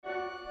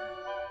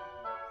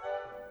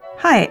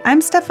Hi, I'm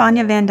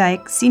Stefania Van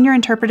Dyke, Senior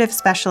Interpretive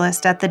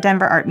Specialist at the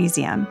Denver Art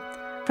Museum.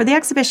 For the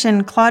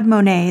exhibition Claude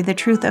Monet, The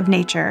Truth of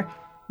Nature,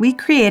 we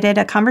created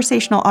a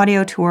conversational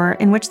audio tour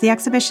in which the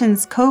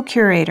exhibition's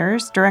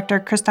co-curators, Director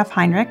Christoph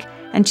Heinrich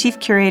and Chief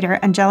Curator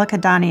Angelica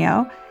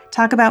Danio,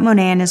 talk about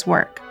Monet and his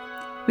work.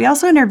 We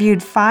also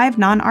interviewed 5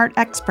 non-art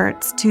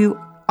experts to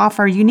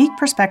offer unique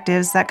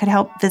perspectives that could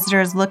help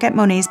visitors look at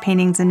Monet's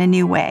paintings in a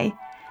new way.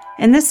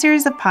 In this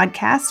series of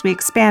podcasts, we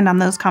expand on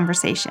those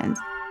conversations.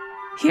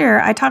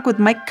 Here, I talk with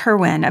Mike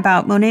Kerwin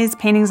about Monet's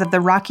paintings of the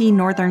rocky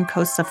northern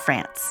coasts of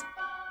France.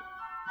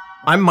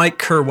 I'm Mike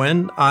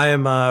Kerwin. I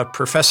am a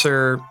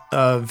professor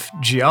of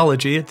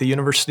geology at the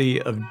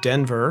University of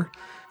Denver.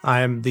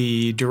 I'm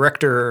the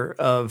director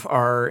of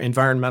our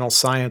environmental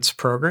science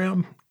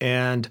program,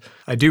 and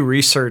I do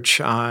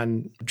research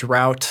on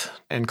drought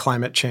and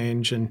climate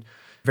change and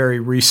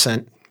very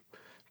recent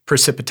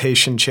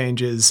precipitation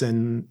changes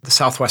in the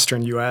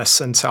southwestern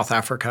U.S. and South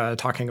Africa,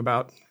 talking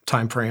about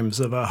timeframes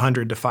of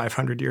 100 to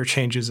 500-year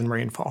changes in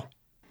rainfall.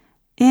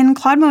 In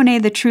Claude Monet,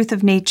 The Truth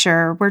of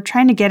Nature, we're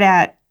trying to get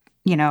at,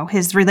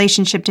 his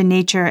relationship to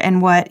nature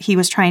and what he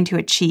was trying to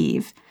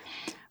achieve.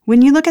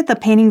 When you look at the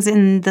paintings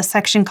in the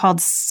section called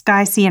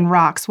Sky, Sea, and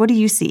Rocks, what do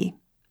you see?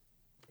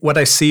 What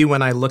I see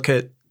when I look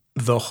at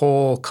the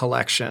whole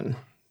collection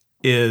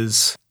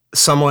is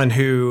someone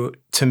who,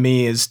 to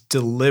me, is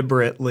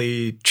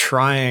deliberately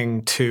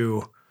trying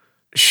to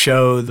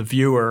show the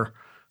viewer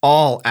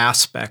all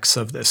aspects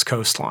of this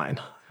coastline.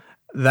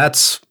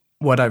 That's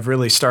what I've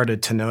really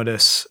started to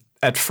notice.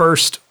 At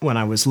first, when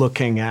I was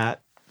looking at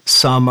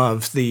some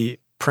of the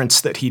prints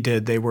that he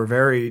did, they were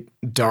very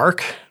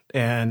dark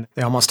and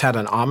they almost had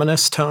an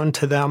ominous tone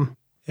to them.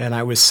 And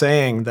I was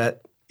saying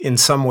that in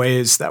some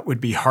ways that would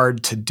be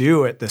hard to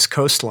do at this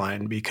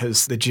coastline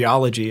because the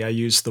geology, I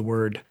use the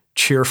word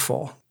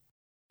cheerful.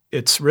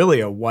 It's really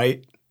a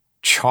white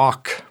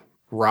chalk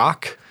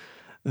rock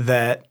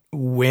that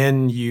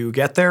when you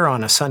get there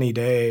on a sunny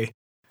day,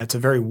 it's a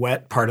very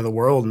wet part of the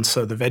world, and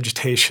so the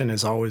vegetation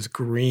is always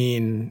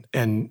green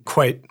and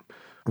quite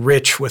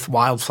rich with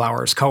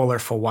wildflowers,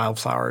 colorful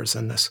wildflowers,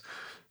 and this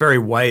very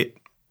white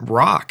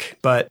rock.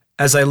 But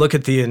as I look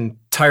at the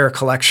entire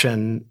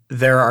collection,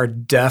 there are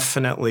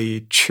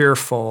definitely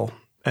cheerful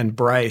and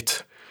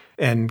bright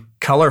and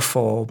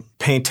colorful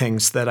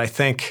paintings that I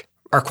think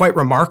are quite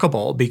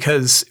remarkable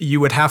because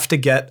you would have to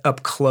get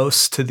up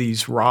close to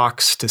these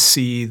rocks to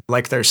see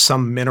like there's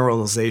some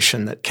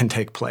mineralization that can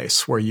take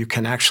place where you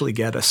can actually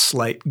get a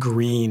slight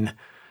green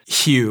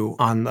hue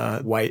on the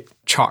white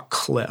chalk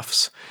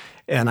cliffs.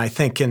 And I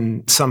think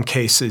in some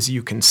cases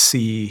you can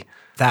see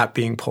that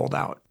being pulled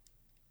out.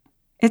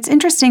 It's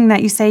interesting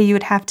that you say you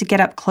would have to get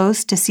up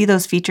close to see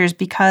those features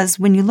because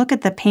when you look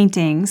at the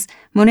paintings,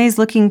 Monet's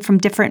looking from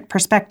different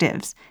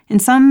perspectives. In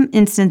some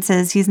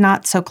instances, he's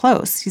not so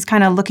close. He's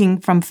kind of looking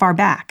from far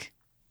back.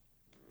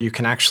 You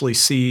can actually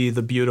see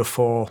the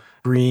beautiful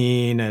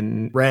green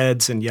and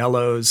reds and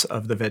yellows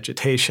of the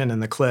vegetation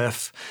and the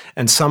cliff,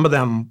 and some of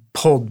them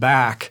pulled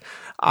back.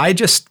 I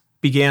just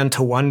began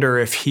to wonder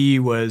if he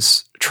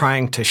was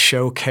trying to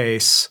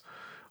showcase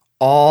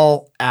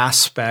all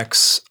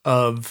aspects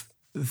of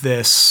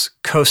this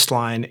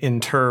coastline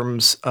in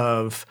terms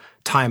of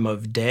time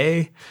of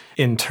day,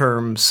 in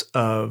terms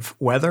of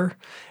weather,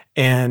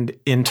 and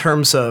in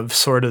terms of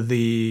sort of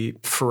the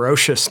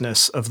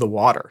ferociousness of the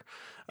water.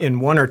 In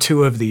one or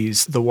two of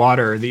these, the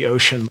water, the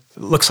ocean,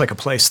 looks like a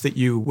place that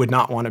you would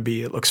not want to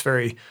be. It looks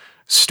very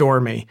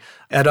stormy.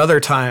 At other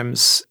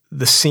times,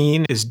 the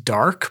scene is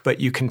dark,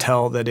 but you can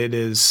tell that it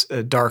is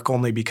dark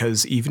only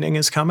because evening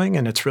is coming,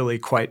 and it's really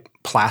quite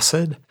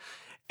placid.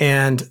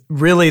 And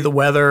really, the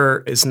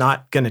weather is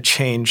not going to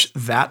change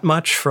that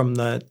much from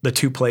the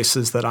two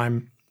places that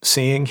I'm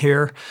seeing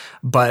here,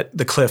 but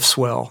the cliffs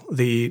will.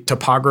 The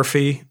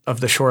topography of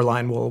the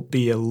shoreline will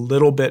be a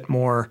little bit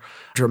more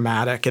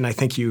dramatic, and I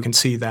think you can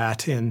see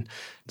that in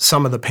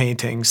some of the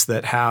paintings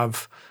that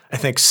have, I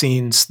think,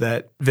 scenes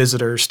that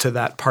visitors to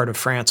that part of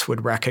France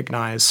would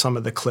recognize, some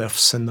of the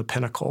cliffs and the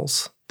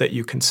pinnacles that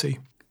you can see.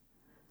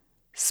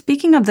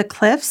 Speaking of the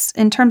cliffs,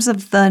 in terms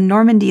of the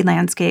Normandy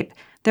landscape,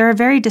 there are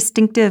very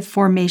distinctive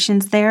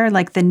formations there,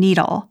 like the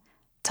Needle.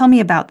 Tell me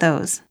about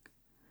those.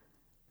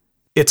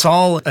 It's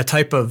all a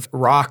type of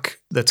rock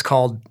that's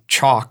called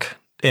chalk,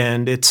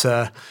 and it's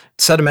a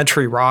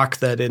sedimentary rock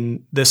that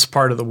in this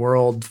part of the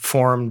world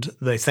formed,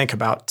 they think,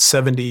 about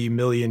 70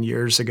 million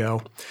years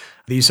ago.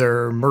 These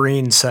are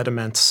marine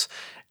sediments,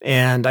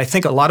 and I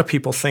think a lot of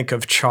people think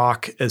of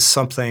chalk as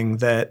something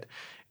that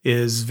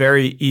is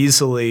very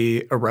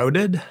easily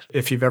eroded.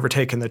 If you've ever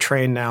taken the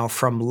train now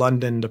from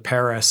London to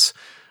Paris,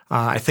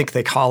 I think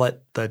they call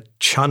it the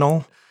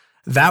Channel.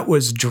 That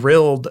was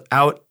drilled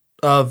out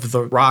of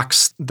the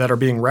rocks that are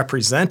being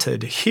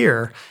represented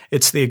here.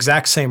 It's the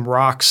exact same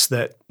rocks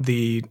that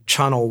the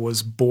Channel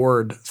was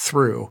bored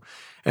through.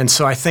 And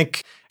so I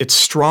think it's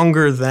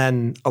stronger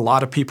than a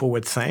lot of people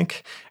would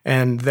think,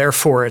 and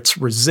therefore it's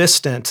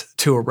resistant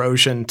to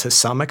erosion to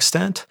some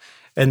extent.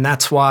 And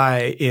that's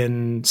why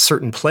in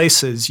certain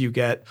places you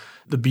get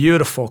the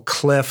beautiful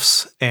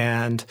cliffs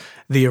and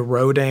the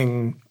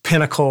eroding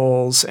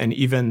pinnacles and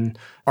even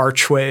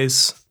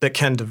archways that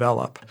can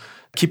develop.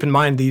 Keep in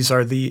mind, these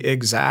are the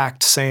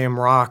exact same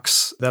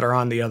rocks that are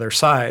on the other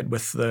side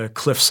with the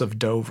cliffs of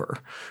Dover,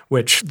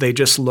 which they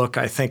just look,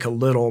 I think, a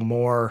little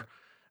more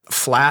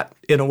flat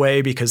in a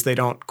way because they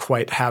don't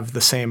quite have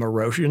the same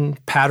erosion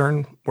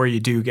pattern where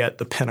you do get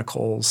the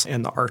pinnacles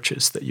and the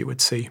arches that you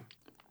would see.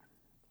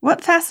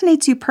 What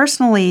fascinates you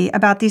personally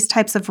about these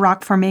types of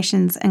rock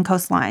formations and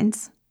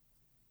coastlines?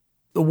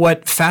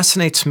 What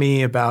fascinates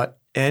me about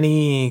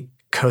any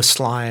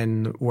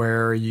coastline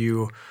where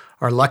you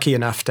are lucky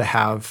enough to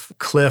have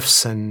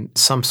cliffs and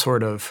some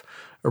sort of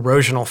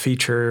erosional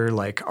feature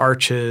like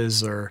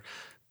arches or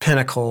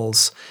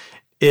pinnacles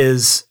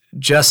is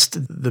just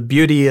the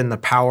beauty and the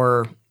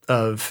power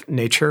of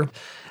nature.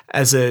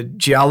 As a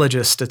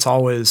geologist, it's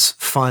always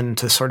fun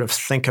to sort of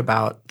think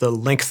about the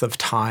length of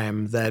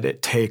time that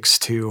it takes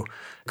to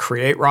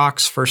create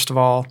rocks, first of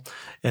all,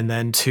 and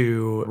then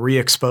to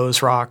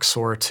re-expose rocks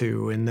or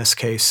to, in this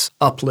case,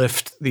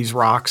 uplift these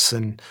rocks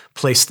and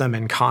place them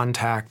in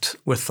contact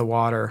with the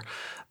water.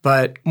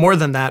 But more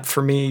than that,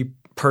 for me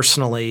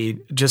personally,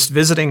 just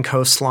visiting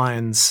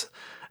coastlines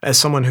as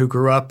someone who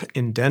grew up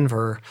in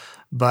Denver,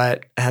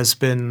 but has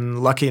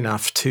been lucky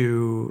enough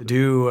to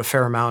do a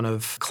fair amount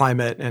of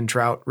climate and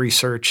drought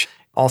research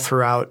all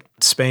throughout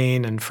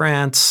Spain and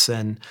France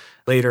and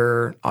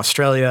later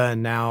Australia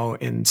and now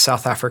in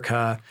South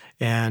Africa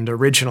and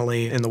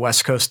originally in the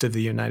west coast of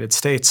the United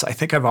States. I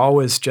think I've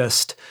always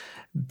just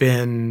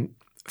been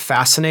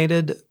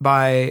fascinated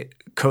by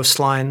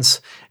coastlines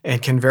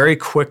and can very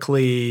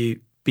quickly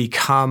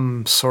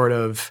become sort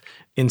of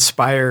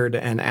inspired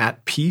and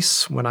at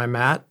peace when I'm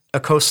at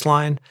a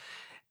coastline.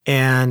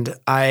 And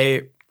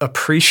I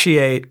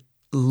appreciate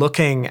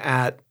looking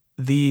at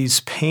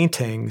these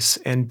paintings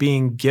and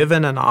being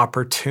given an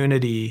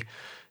opportunity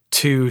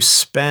to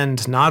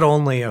spend not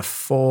only a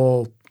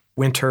full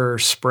winter,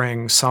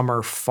 spring,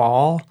 summer,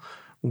 fall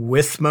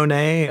with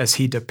Monet as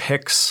he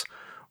depicts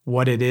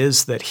what it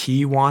is that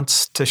he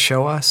wants to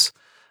show us,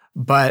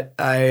 but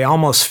I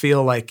almost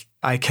feel like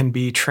I can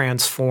be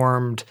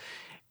transformed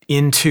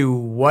into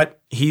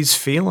what he's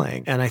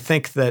feeling. And I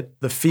think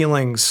that the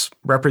feelings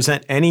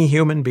represent any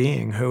human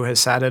being who has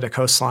sat at a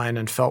coastline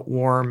and felt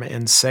warm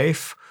and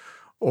safe,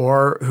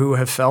 or who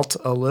have felt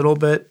a little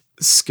bit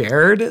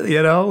scared,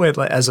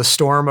 as a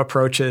storm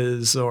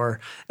approaches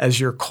or as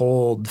you're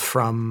cold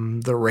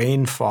from the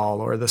rainfall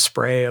or the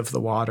spray of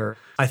the water.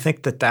 I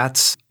think that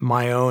that's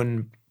my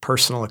own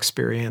personal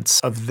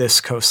experience of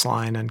this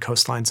coastline and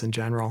coastlines in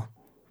general.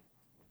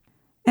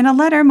 In a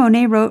letter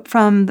Monet wrote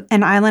from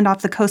an island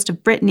off the coast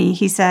of Brittany,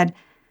 he said,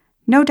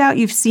 "No doubt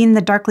you've seen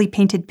the darkly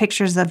painted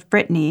pictures of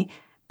Brittany,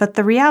 but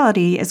the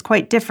reality is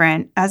quite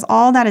different, as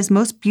all that is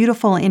most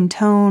beautiful in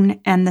tone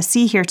and the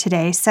sea here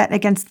today set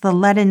against the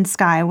leaden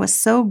sky was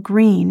so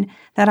green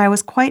that I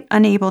was quite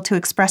unable to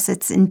express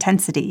its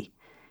intensity."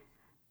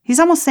 He's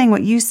almost saying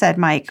what you said,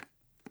 Mike,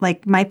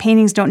 like my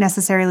paintings don't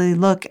necessarily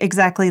look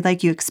exactly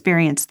like you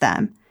experienced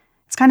them.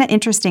 It's kind of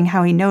interesting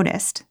how he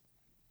noticed.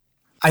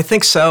 I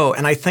think so.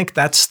 And I think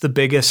that's the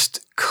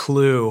biggest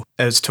clue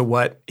as to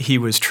what he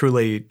was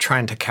truly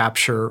trying to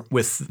capture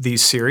with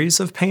these series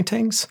of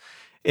paintings,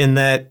 in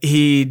that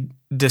he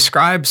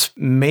describes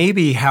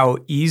maybe how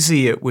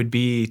easy it would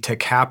be to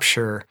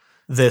capture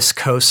this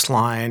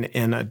coastline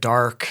in a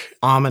dark,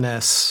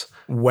 ominous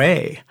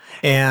way.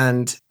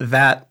 And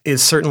that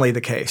is certainly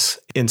the case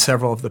in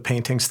several of the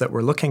paintings that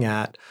we're looking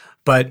at.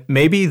 But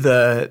maybe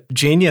the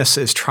genius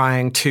is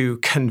trying to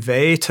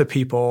convey to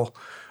people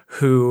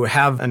who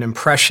have an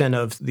impression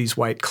of these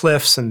white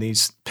cliffs and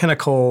these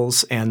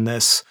pinnacles and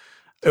this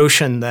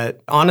ocean that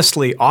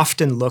honestly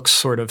often looks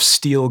sort of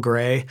steel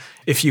gray.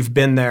 If you've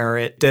been there,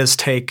 it does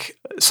take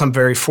some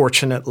very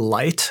fortunate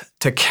light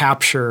to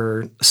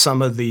capture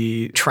some of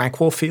the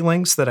tranquil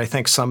feelings that I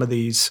think some of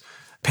these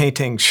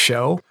paintings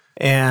show.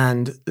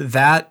 And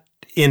that,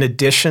 in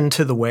addition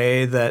to the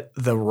way that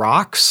the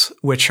rocks,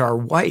 which are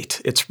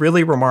white, it's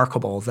really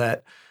remarkable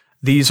that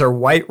these are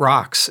white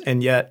rocks,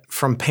 and yet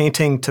from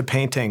painting to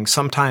painting,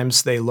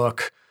 sometimes they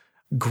look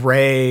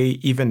gray,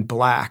 even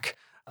black.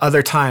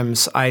 Other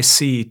times I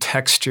see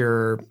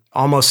texture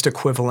almost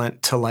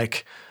equivalent to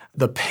like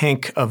the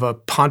pink of a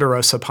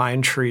ponderosa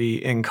pine tree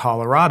in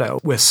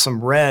Colorado with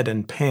some red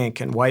and pink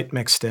and white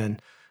mixed in.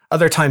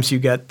 Other times you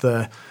get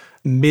the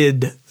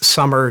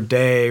midsummer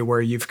day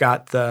where you've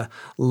got the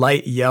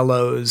light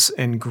yellows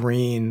and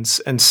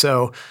greens. And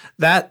so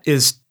that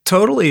is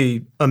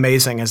totally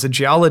amazing as a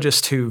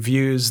geologist who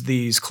views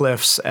these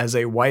cliffs as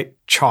a white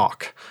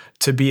chalk.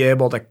 To be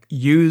able to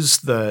use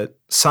the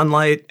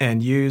sunlight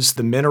and use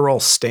the mineral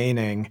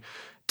staining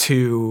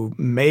to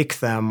make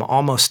them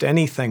almost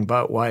anything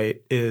but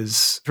white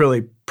is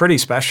really pretty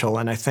special,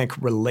 and I think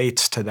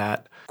relates to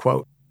that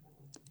quote.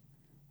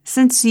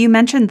 Since you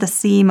mentioned the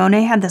sea,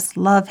 Monet had this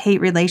love-hate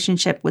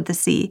relationship with the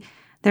sea.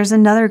 There's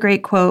another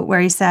great quote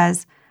where he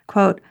says,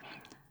 quote,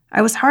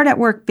 "I was hard at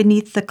work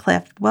beneath the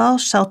cliff, well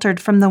sheltered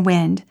from the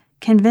wind,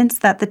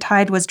 convinced that the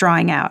tide was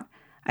drawing out.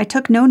 I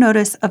took no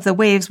notice of the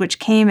waves which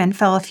came and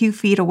fell a few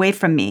feet away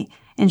from me.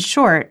 In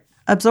short,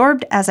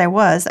 absorbed as I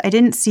was, I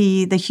didn't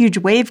see the huge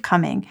wave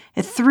coming.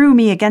 It threw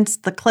me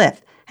against the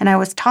cliff, and I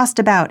was tossed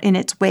about in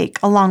its wake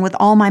along with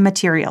all my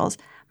materials.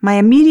 My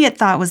immediate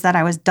thought was that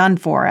I was done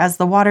for as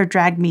the water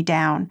dragged me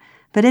down.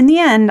 But in the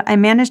end, I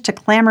managed to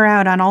clamber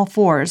out on all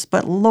fours,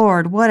 but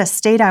Lord, what a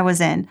state I was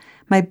in.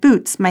 My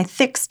boots, my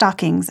thick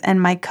stockings,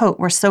 and my coat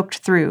were soaked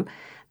through.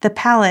 The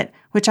pallet,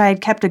 which I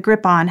had kept a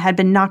grip on, had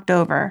been knocked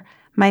over.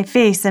 My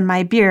face and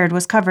my beard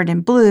was covered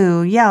in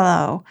blue,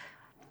 yellow.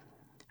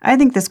 I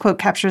think this quote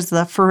captures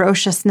the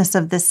ferociousness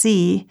of the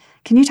sea.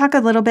 Can you talk a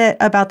little bit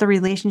about the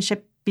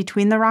relationship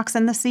between the rocks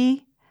and the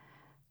sea?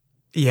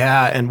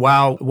 Yeah, and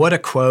wow, what a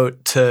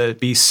quote to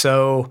be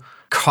so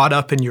caught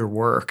up in your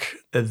work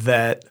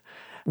that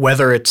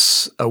whether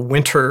it's a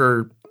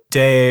winter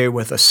day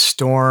with a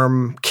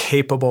storm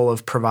capable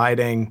of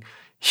providing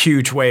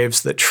huge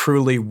waves that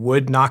truly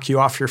would knock you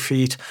off your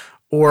feet,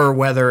 or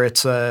whether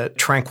it's a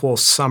tranquil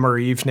summer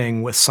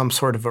evening with some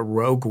sort of a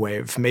rogue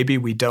wave, maybe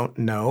we don't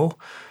know.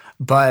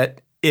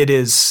 But it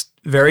is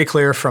very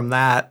clear from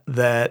that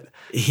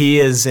he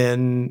is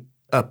in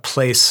a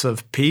place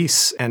of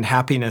peace and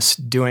happiness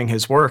doing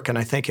his work. And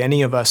I think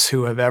any of us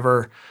who have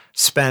ever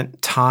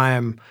spent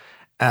time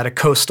at a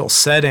coastal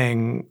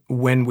setting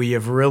when we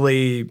have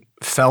really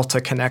felt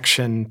a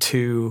connection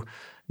to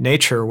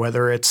nature,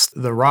 whether it's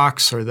the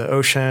rocks or the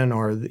ocean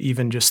or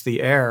even just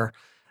the air,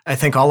 I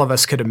think all of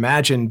us could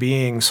imagine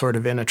being sort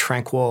of in a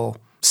tranquil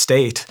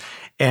state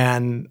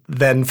and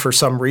then for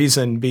some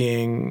reason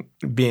being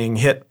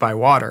hit by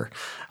water.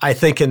 I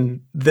think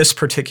in this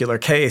particular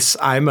case,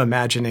 I'm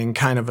imagining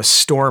kind of a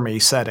stormy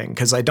setting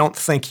because I don't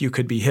think you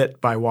could be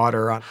hit by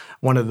water on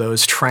one of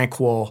those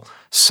tranquil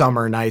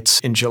summer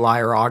nights in July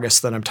or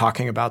August that I'm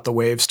talking about. The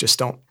waves just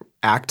don't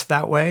act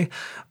that way.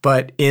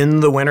 But in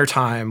the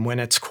wintertime, when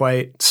it's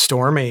quite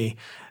stormy,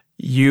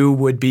 you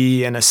would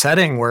be in a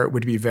setting where it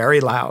would be very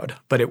loud,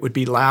 but it would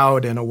be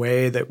loud in a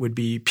way that would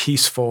be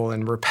peaceful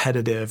and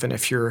repetitive. And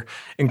if you're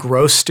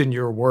engrossed in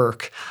your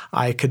work,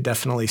 I could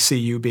definitely see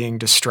you being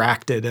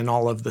distracted and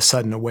all of the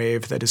sudden a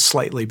wave that is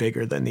slightly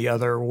bigger than the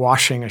other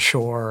washing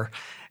ashore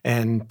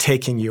and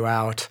taking you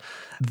out.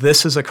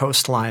 This is a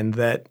coastline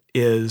that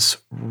is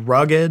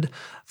rugged.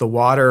 The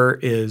water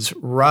is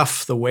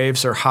rough. The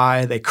waves are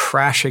high. They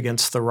crash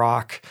against the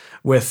rock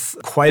with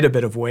quite a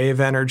bit of wave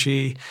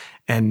energy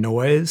and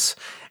noise.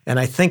 And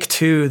I think,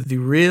 too, the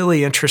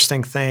really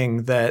interesting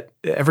thing that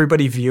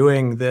everybody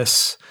viewing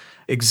this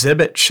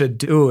exhibit should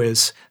do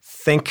is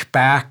think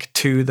back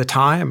to the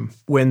time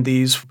when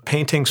these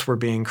paintings were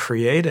being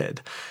created.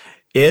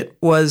 It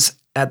was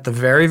at the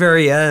very,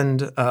 very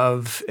end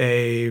of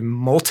a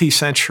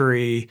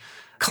multi-century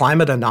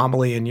climate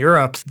anomaly in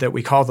Europe that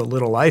we call the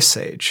Little Ice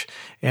Age.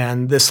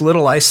 And this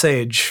Little Ice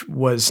Age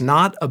was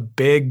not a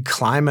big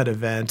climate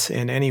event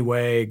in any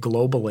way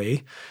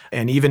globally.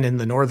 And even in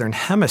the Northern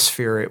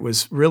Hemisphere, it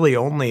was really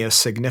only a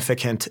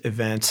significant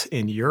event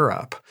in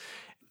Europe.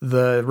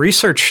 The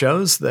research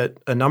shows that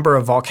a number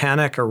of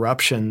volcanic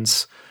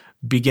eruptions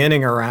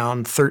beginning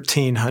around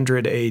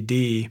 1300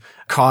 AD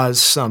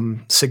caused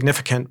some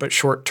significant but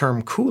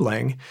short-term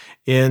cooling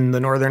in the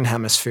Northern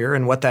Hemisphere.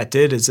 And what that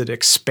did is it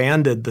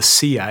expanded the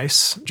sea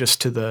ice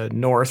just to the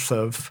north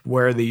of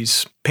where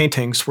these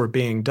paintings were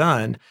being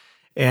done.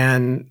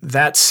 And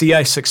that sea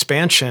ice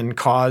expansion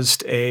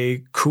caused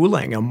a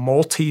cooling, a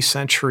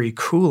multi-century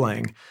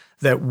cooling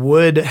that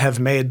would have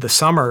made the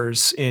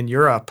summers in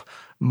Europe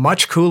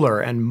much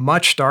cooler and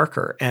much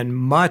darker and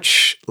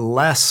much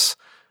less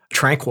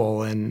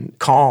tranquil and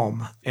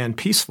calm and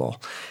peaceful.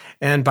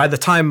 And by the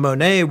time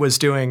Monet was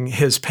doing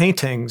his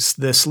paintings,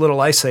 this Little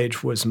Ice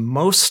Age was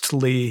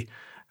mostly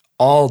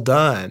all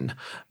done.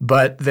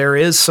 But there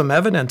is some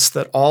evidence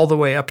that all the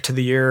way up to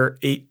the year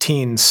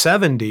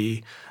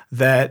 1870,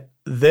 that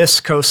this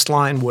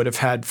coastline would have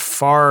had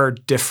far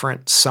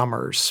different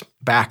summers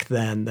back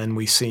then than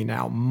we see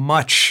now.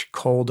 Much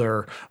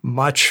colder,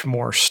 much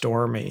more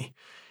stormy.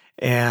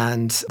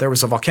 And there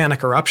was a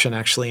volcanic eruption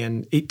actually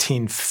in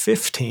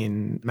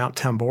 1815, Mount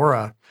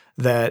Tambora,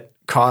 that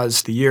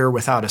caused the year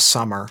without a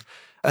summer.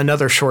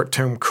 Another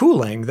short-term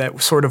cooling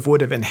that sort of would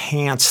have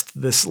enhanced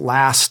this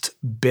last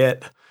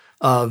bit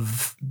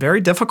of very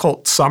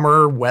difficult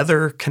summer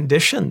weather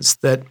conditions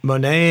that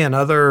Monet and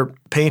other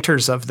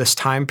painters of this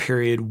time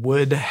period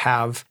would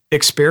have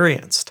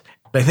experienced.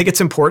 I think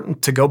it's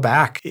important to go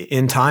back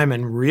in time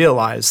and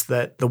realize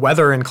that the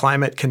weather and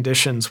climate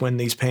conditions when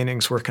these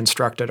paintings were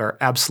constructed are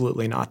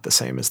absolutely not the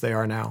same as they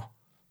are now.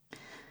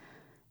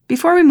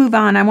 Before we move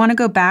on, I want to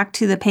go back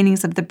to the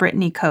paintings of the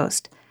Brittany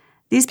coast.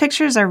 These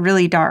pictures are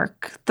really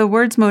dark. The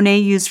words Monet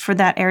used for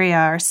that area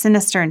are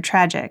sinister and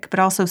tragic, but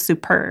also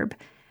superb.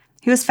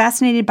 He was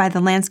fascinated by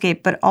the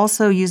landscape, but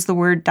also used the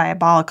word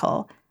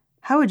diabolical.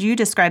 How would you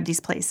describe these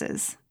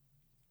places?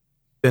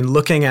 In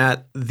looking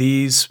at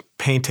these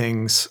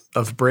paintings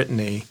of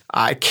Brittany,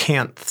 I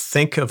can't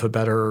think of a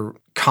better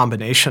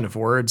combination of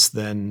words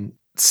than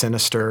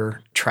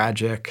sinister,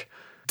 tragic,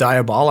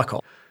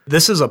 diabolical.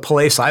 This is a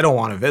place I don't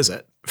want to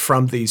visit.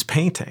 from these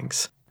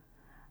paintings.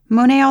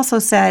 Monet also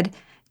said,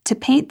 "To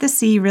paint the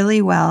sea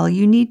really well,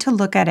 you need to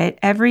look at it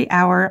every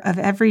hour of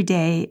every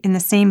day in the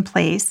same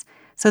place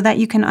so that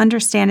you can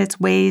understand its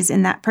ways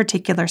in that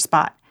particular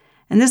spot.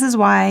 And this is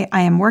why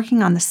I am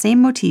working on the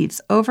same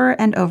motifs over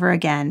and over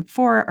again,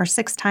 4 or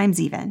 6 times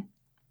even."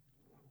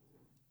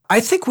 I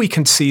think we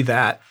can see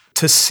that.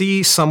 To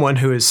see someone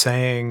who is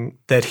saying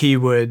that he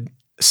would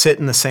sit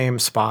in the same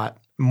spot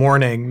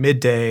morning,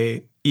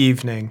 midday,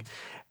 evening,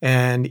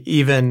 and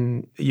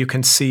even you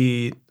can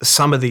see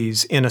some of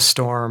these in a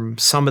storm,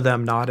 some of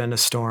them not in a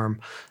storm,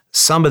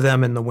 some of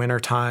them in the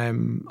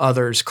wintertime,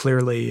 others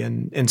clearly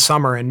in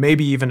summer, and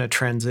maybe even a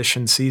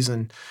transition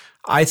season.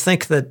 I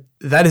think that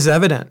that is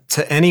evident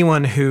to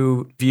anyone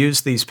who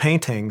views these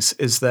paintings,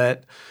 is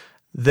that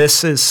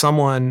this is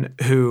someone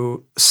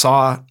who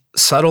saw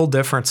subtle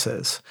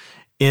differences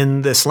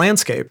in this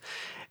landscape.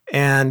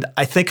 And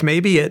I think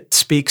maybe it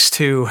speaks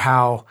to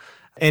how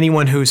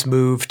anyone who's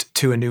moved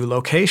to a new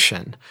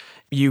location,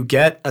 you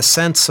get a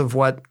sense of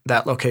what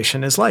that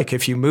location is like.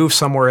 If you move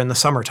somewhere in the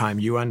summertime,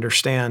 you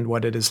understand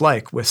what it is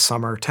like with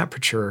summer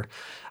temperature.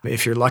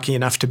 If you're lucky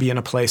enough to be in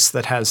a place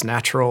that has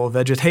natural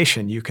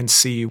vegetation, you can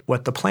see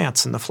what the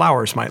plants and the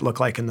flowers might look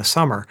like in the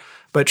summer.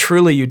 But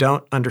truly, you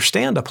don't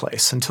understand a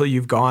place until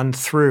you've gone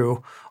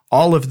through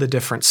all of the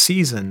different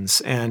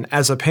seasons. And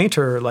as a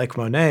painter like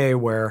Monet,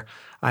 where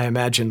I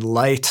imagine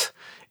light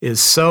is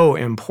so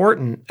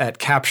important at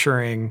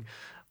capturing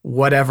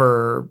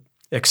whatever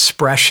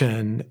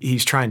expression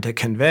he's trying to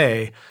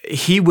convey,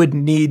 he would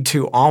need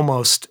to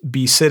almost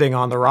be sitting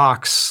on the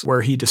rocks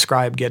where he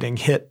described getting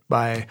hit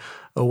by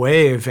a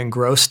wave,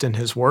 engrossed in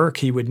his work.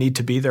 He would need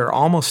to be there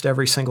almost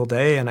every single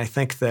day. And I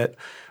think that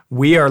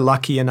we are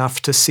lucky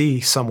enough to see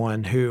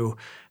someone who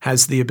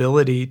has the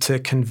ability to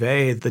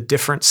convey the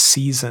different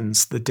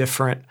seasons, the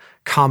different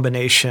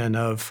combination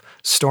of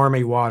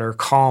stormy water,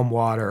 calm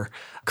water,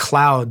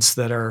 clouds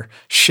that are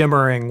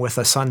shimmering with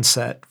a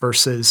sunset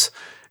versus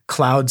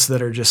clouds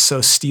that are just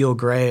so steel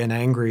gray and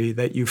angry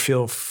that you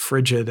feel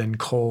frigid and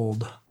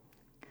cold.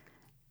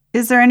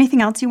 Is there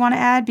anything else you want to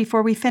add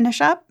before we finish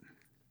up?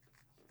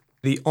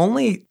 The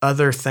only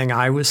other thing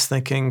I was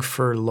thinking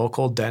for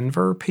local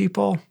Denver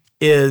people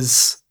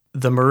is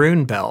the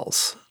maroon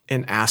bells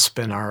in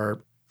Aspen are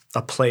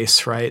a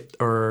place, right,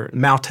 or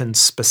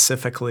mountains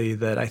specifically,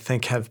 that I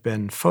think have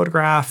been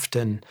photographed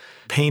and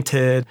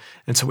painted.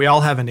 And so we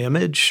all have an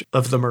image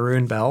of the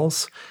maroon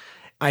bells.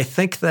 I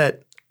think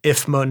that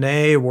if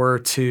Monet were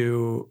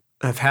to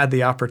have had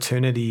the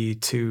opportunity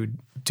to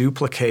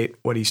duplicate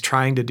what he's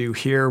trying to do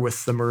here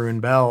with the maroon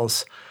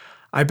bells,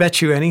 I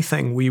bet you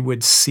anything we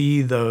would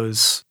see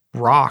those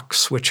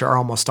rocks, which are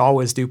almost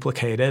always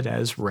duplicated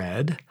as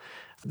red.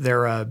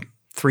 They're a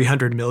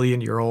 300 million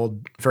year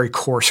old, very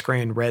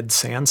coarse-grained red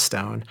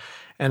sandstone.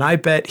 And I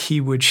bet he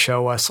would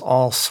show us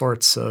all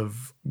sorts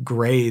of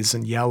grays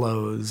and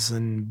yellows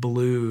and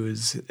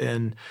blues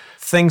and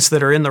things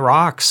that are in the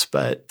rocks,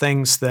 but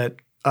things that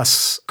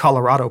us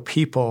Colorado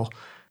people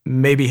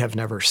maybe have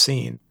never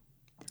seen.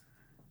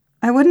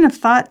 I wouldn't have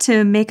thought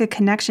to make a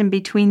connection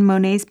between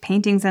Monet's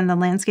paintings and the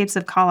landscapes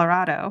of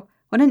Colorado.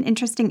 What an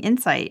interesting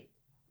insight.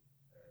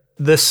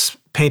 This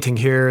painting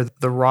here,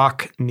 the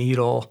Rock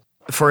Needle,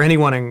 for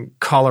anyone in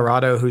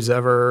Colorado who's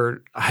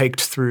ever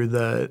hiked through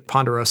the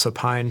Ponderosa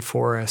Pine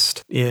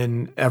Forest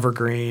in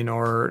Evergreen,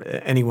 or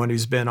anyone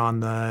who's been on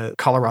the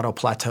Colorado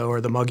Plateau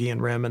or the Mogollon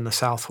Rim in the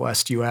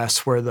southwest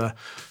U.S., where the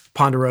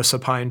Ponderosa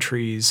pine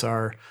trees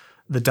are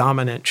the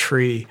dominant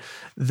tree,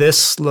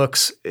 this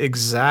looks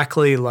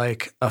exactly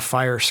like a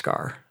fire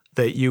scar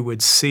that you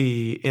would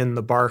see in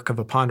the bark of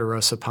a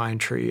Ponderosa pine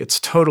tree. It's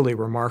totally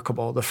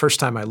remarkable. The first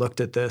time I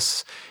looked at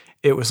this,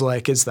 it was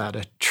like, is that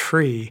a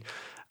tree?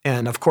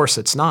 And of course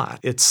it's not.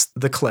 It's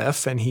the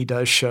cliff, and he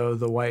does show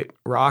the white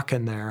rock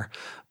in there.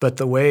 But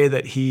the way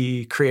that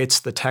he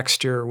creates the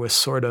texture with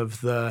sort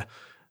of the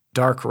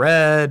dark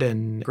red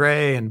and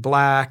gray and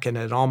black, and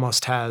it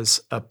almost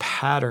has a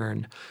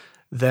pattern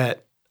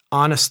that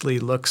honestly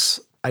looks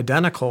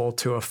identical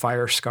to a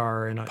fire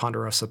scar in a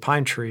Ponderosa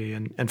pine tree.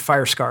 And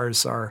fire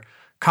scars are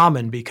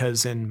common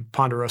because in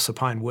Ponderosa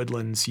pine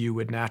woodlands, you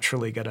would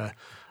naturally get a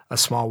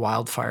small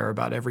wildfire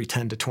about every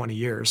 10 to 20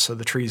 years. So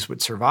the trees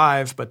would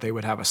survive, but they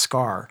would have a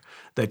scar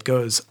that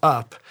goes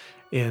up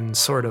in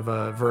sort of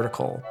a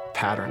vertical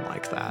pattern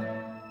like that.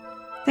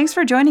 Thanks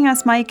for joining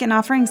us, Mike, and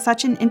offering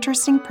such an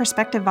interesting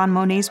perspective on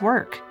Monet's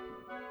work.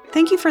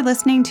 Thank you for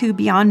listening to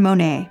Beyond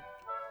Monet.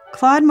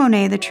 Claude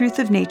Monet, The Truth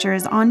of Nature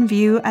is on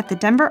view at the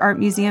Denver Art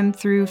Museum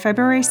through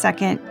February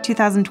 2nd,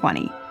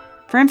 2020.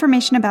 For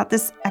information about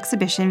this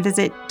exhibition,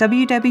 visit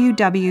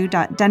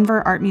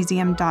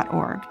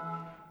www.denverartmuseum.org.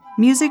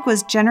 Music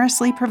was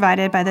generously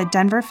provided by the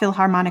Denver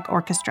Philharmonic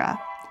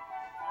Orchestra.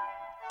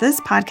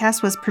 This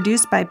podcast was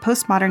produced by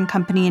Postmodern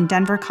Company in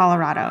Denver,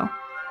 Colorado.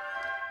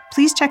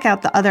 Please check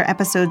out the other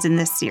episodes in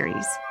this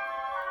series.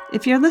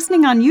 If you're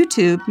listening on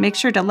YouTube, make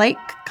sure to like,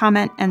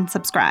 comment, and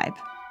subscribe.